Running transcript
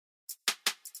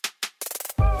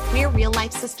We're real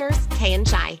life sisters, Kay and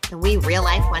Shai. And we real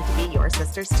life want to be your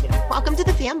sisters too. Welcome to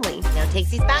the family. No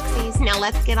takesies backsies. Now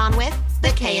let's get on with the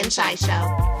Kay and Shai Show.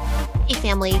 Hey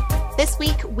family, this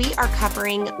week we are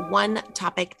covering one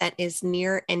topic that is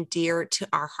near and dear to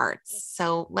our hearts.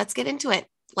 So let's get into it.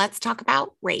 Let's talk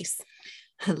about race.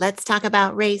 Let's talk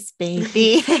about race,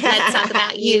 baby. Let's talk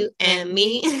about you and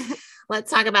me. Let's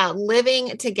talk about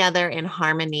living together in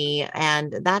harmony.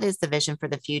 And that is the vision for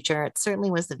the future. It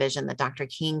certainly was the vision that Dr.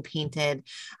 King painted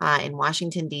in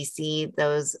Washington, D.C.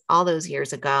 all those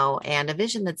years ago, and a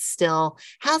vision that still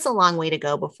has a long way to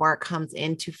go before it comes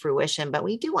into fruition. But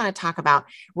we do want to talk about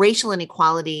racial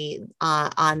inequality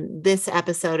on this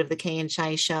episode of the Kay and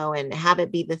Shai Show and have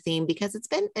it be the theme, because it's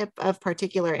been of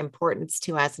particular importance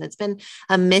to us. And it's been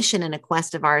a mission and a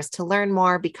quest of ours to learn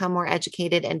more, become more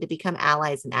educated, and to become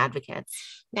allies and advocates.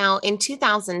 Now, in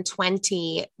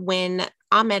 2020, when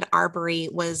Ahmaud Arbery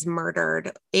was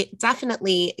murdered, it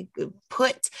definitely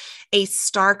put a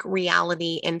stark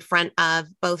reality in front of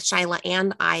both Shyla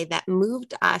and I that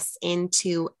moved us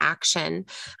into action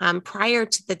prior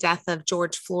to the death of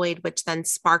George Floyd, which then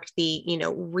sparked the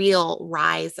real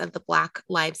rise of the Black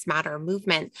Lives Matter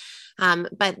movement.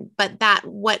 But that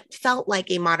what felt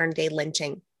like a modern day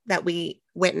lynching that we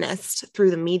witnessed through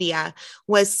the media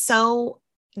was so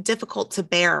difficult to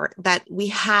bear that we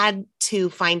had to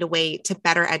find a way to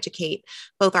better educate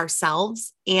both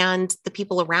ourselves and the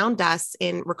people around us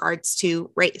in regards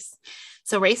to race.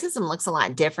 So racism looks a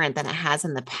lot different than it has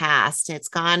in the past. It's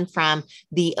gone from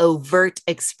the overt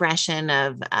expression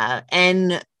of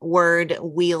N-word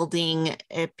wielding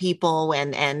people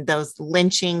and those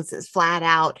lynchings flat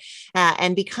out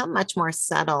and become much more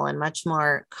subtle and much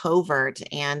more covert.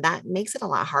 And that makes it a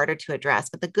lot harder to address.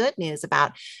 But the good news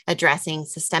about addressing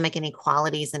systemic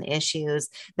inequalities and issues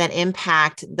that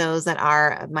impact those that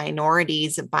are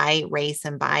minorities by race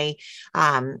and by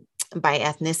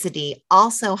ethnicity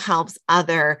also helps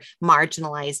other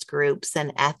marginalized groups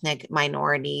and ethnic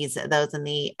minorities, those in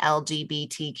the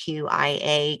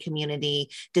LGBTQIA community,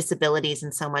 disabilities,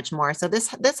 and so much more. So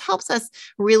this helps us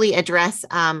really address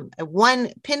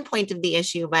one pinpoint of the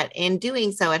issue, but in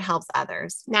doing so, it helps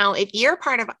others. Now, if you're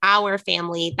part of our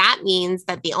family, that means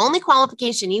that the only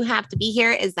qualification you have to be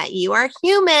here is that you are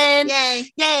human.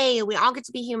 Yay. Yay. We all get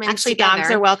to be human. Actually, together.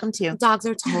 dogs are welcome too. Dogs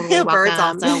are totally welcome. Birds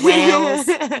also, whales.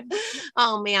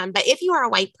 Oh man. But if you are a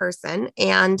white person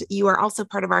and you are also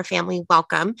part of our family,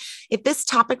 welcome. If this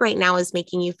topic right now is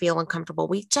making you feel uncomfortable,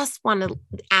 we just want to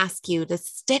ask you to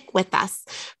stick with us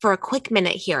for a quick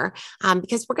minute here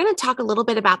because we're going to talk a little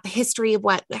bit about the history of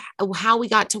how we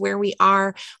got to where we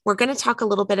are. We're going to talk a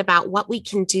little bit about what we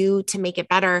can do to make it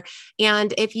better.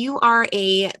 And if you are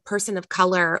a person of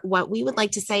color, what we would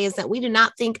like to say is that we do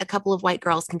not think a couple of white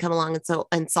girls can come along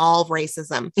and solve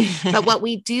racism. But what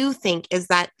we do think is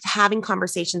that having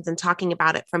conversations and talking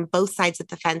about it from both sides of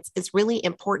the fence is really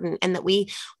important, and that we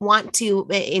want to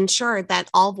ensure that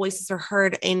all voices are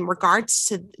heard in regards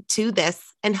to this,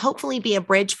 and hopefully be a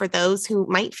bridge for those who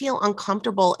might feel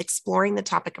uncomfortable exploring the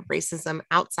topic of racism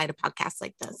outside of podcasts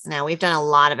like this. Now, we've done a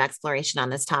lot of exploration on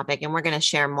this topic, and we're going to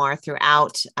share more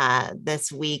throughout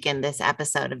this week and this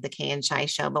episode of the Kay and Shai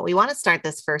Show. But we want to start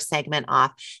this first segment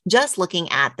off just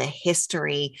looking at the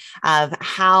history of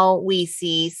how we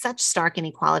see such stark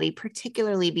inequality,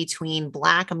 particularly between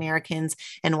Black Americans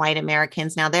and white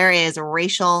Americans. Now, there is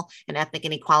racial and ethnic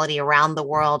inequality around the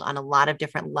world on a lot of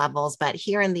different levels, but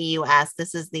here in the U.S.,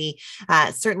 this is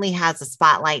certainly has a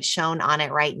spotlight shown on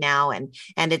it right now, and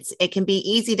it can be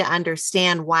easy to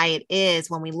understand why it is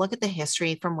when we look at the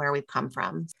history from where we've come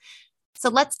from. So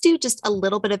let's do just a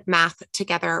little bit of math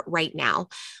together right now.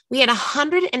 We had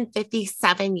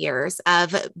 157 years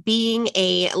of being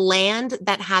a land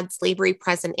that had slavery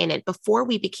present in it before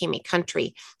we became a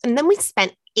country. And then we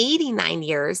spent 89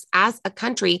 years as a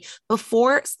country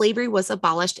before slavery was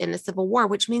abolished in the Civil War,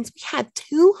 which means we had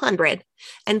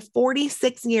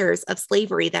 246 years of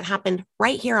slavery that happened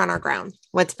right here on our ground.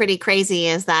 What's pretty crazy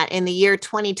is that in the year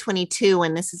 2022,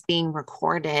 when this is being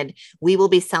recorded, we will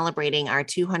be celebrating our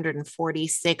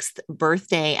 246th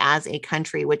birthday as a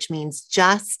country, which means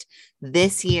just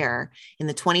this year in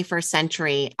the 21st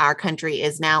century, our country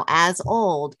is now as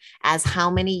old as how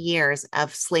many years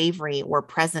of slavery were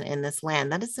present in this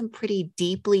land. That is some pretty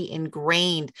deeply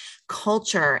ingrained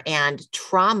culture and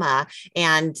trauma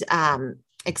and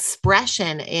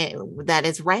expression that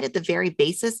is right at the very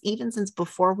basis, even since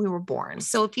before we were born.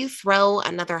 So if you throw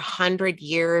another 100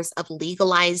 years of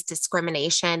legalized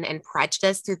discrimination and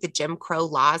prejudice through the Jim Crow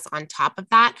laws on top of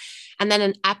that, and then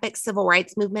an epic civil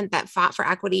rights movement that fought for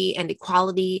equity and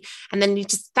equality, and then you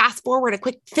just fast forward a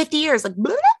quick 50 years, like,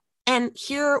 And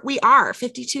here we are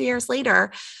 52 years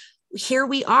later. Here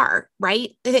we are,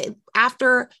 right?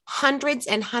 After hundreds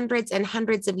and hundreds and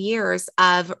hundreds of years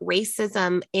of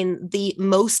racism in the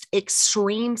most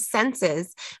extreme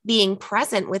senses being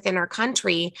present within our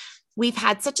country, we've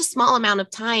had such a small amount of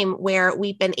time where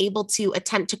we've been able to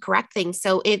attempt to correct things.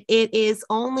 So it is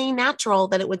only natural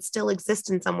that it would still exist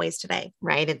in some ways today.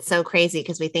 Right. It's so crazy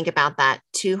because we think about that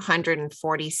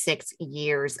 246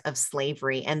 years of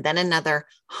slavery and then another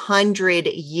 100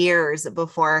 years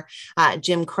before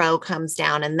Jim Crow comes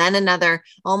down, and then another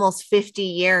almost 50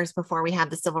 years before we have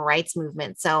the civil rights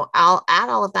movement. So I'll add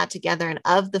all of that together. And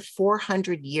of the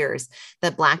 400 years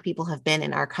that Black people have been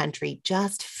in our country,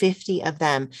 just 50 of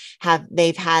them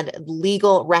they've had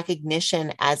legal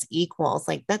recognition as equals.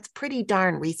 Like, that's pretty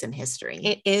darn recent history.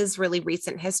 It is really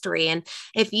recent history. And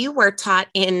if you were taught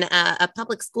in a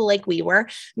public school like we were,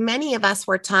 many of us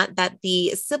were taught that the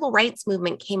civil rights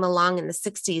movement came along in the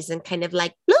 60s and kind of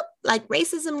like, bloop, like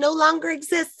racism no longer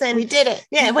exists. And we did it.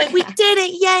 Yeah, we did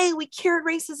it. Yay. We cured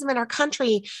racism in our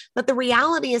country. But the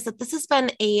reality is that this has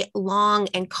been a long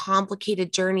and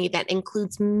complicated journey that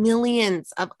includes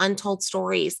millions of untold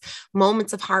stories,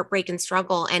 moments of heartbreak and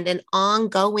struggle, and an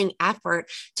ongoing effort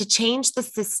to change the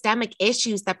systemic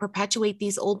issues that perpetuate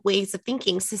these old ways of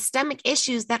thinking, systemic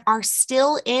issues that are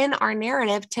still in our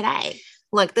narrative today.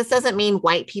 Look, this doesn't mean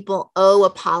white people owe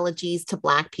apologies to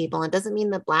Black people. It doesn't mean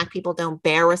that Black people don't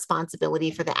bear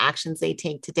responsibility for the actions they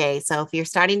take today. So if you're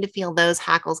starting to feel those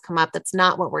hackles come up, that's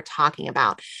not what we're talking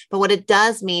about. But what it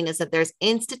does mean is that there's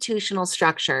institutional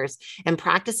structures and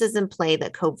practices in play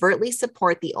that covertly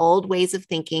support the old ways of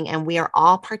thinking, and we are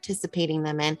all participating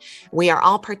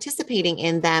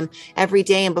in them every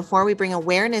day. And before we bring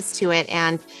awareness to it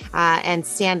and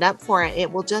stand up for it,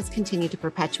 it will just continue to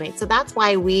perpetuate. So that's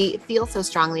why we feel so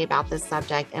strongly about this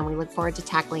subject, and we look forward to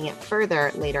tackling it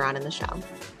further later on in the show.